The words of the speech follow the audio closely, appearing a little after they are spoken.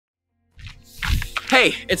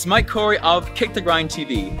Hey, it's Mike Corey of Kick the Grind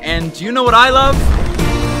TV, and do you know what I love?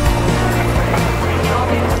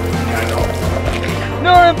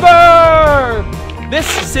 Nuremberg! This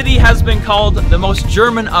city has been called the most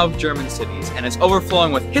German of German cities, and it's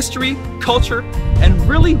overflowing with history, culture, and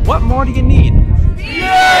really, what more do you need?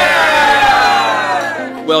 Yeah!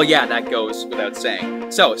 Well, yeah, that goes without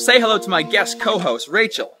saying. So, say hello to my guest co-host,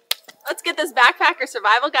 Rachel. Let's get this backpacker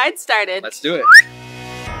survival guide started. Let's do it.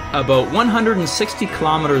 About 160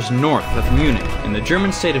 kilometers north of Munich, in the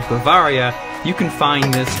German state of Bavaria, you can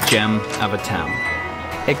find this gem of a town.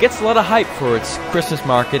 It gets a lot of hype for its Christmas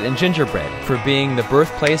market and gingerbread, for being the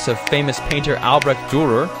birthplace of famous painter Albrecht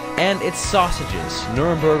Dürer, and its sausages,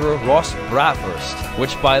 Nürnberger Rostbratwurst,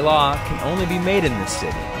 which by law can only be made in this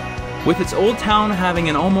city. With its old town having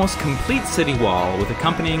an almost complete city wall with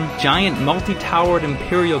accompanying giant multi-towered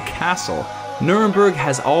imperial castle, Nuremberg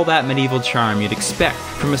has all that medieval charm you'd expect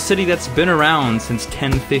from a city that's been around since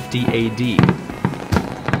 1050 AD.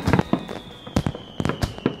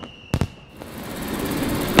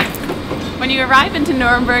 When you arrive into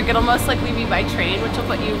Nuremberg, it'll most likely be by train, which will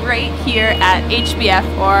put you right here at HBF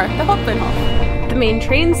or the Hauptbahnhof. The main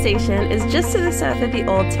train station is just to the south of the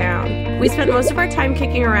old town. We spent most of our time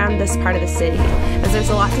kicking around this part of the city, as there's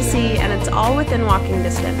a lot to see and it's all within walking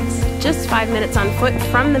distance. Just 5 minutes on foot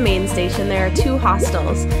from the main station, there are 2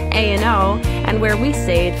 hostels, A&O, and where we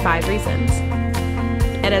stayed, 5 Reasons.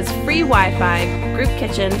 It has free Wi-Fi, group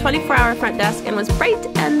kitchen, 24-hour front desk, and was bright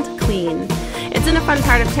and clean. It's in a fun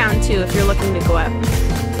part of town too if you're looking to go out.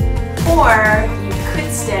 Or you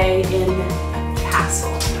could stay in a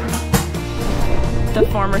castle. The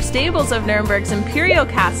former stables of Nuremberg's Imperial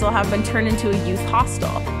Castle have been turned into a youth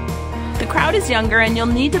hostel. The crowd is younger and you'll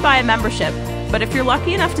need to buy a membership, but if you're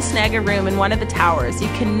lucky enough to snag a room in one of the towers, you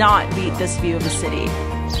cannot beat this view of the city.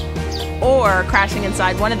 Or crashing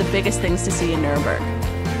inside one of the biggest things to see in Nuremberg.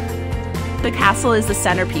 The castle is the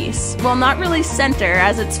centerpiece. Well, not really center,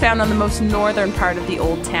 as it's found on the most northern part of the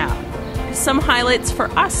old town. Some highlights for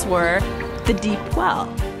us were the deep well,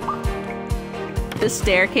 the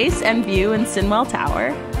staircase and view in Sinwell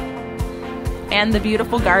Tower, and the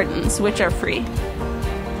beautiful gardens, which are free.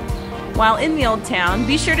 While in the old town,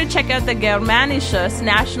 be sure to check out the Germanisches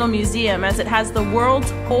National Museum, as it has the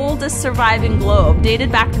world's oldest surviving globe,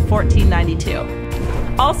 dated back to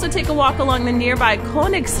 1492. Also take a walk along the nearby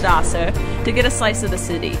Königstrasse to get a slice of the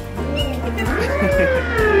city.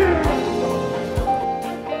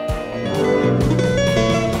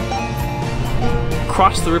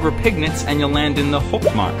 Cross the river Pignitz and you'll land in the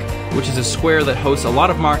Hauptmarkt, which is a square that hosts a lot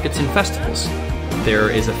of markets and festivals. There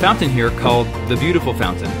is a fountain here called the Beautiful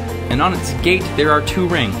Fountain, and on its gate there are 2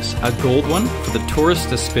 rings, a gold one for the tourists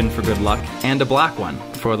to spin for good luck, and a black one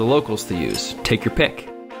for the locals to use. Take your pick.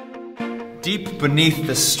 Deep beneath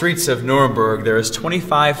the streets of Nuremberg, there is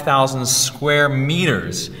 25,000 square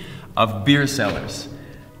meters of beer cellars.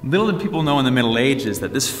 Little did people know in the Middle Ages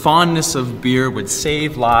that this fondness of beer would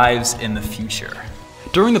save lives in the future.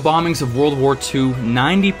 During the bombings of World War II,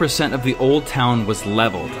 90% of the old town was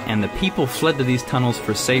leveled, and the people fled to these tunnels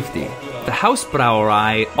for safety. The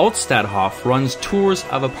Hausbrauerei Altstadthof runs tours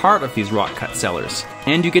of a part of these rock-cut cellars,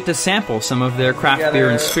 and you get to sample some of their craft beer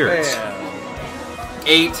and spirits.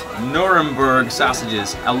 8 Nuremberg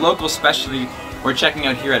sausages, a local specialty we're checking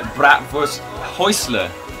out here at Bratwurst Häusle,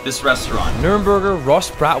 this restaurant. Nürnberger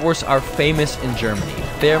Rostbratwurst are famous in Germany.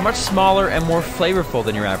 They are much smaller and more flavorful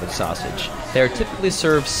than your average sausage. They are typically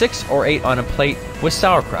served 6 or 8 on a plate with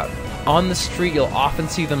sauerkraut. On the street you'll often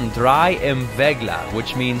see them drei im Wegla,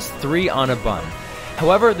 which means 3 on a bun.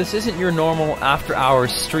 However, this isn't your normal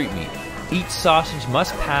after-hours street meat. Each sausage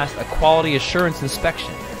must pass a quality assurance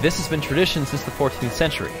inspection. This has been tradition since the 14th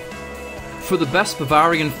century. For the best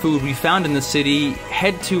Bavarian food we found in the city,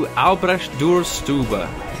 head to Albrecht Dürer's Stube.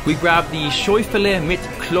 We grabbed the Schäufele mit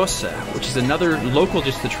Klosse, which is another local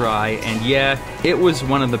dish to try, and yeah, it was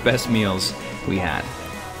one of the best meals we had.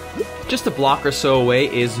 Just a block or so away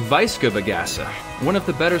is Weissgöbergasse, one of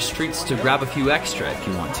the better streets to grab a few extra if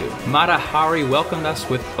you want to. Mata Hari welcomed us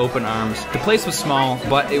with open arms. The place was small,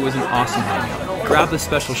 but it was an awesome hangout. Grab the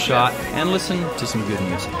special shot and listen to some good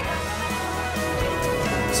music.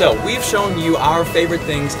 So, we've shown you our favorite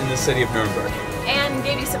things in the city of Nuremberg. And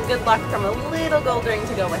gave you some good luck from a little gold ring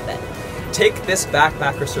to go with it. Take this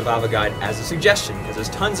backpacker survival guide as a suggestion, because there's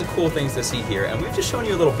tons of cool things to see here, and we've just shown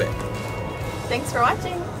you a little bit. Thanks for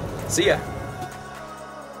watching. See ya!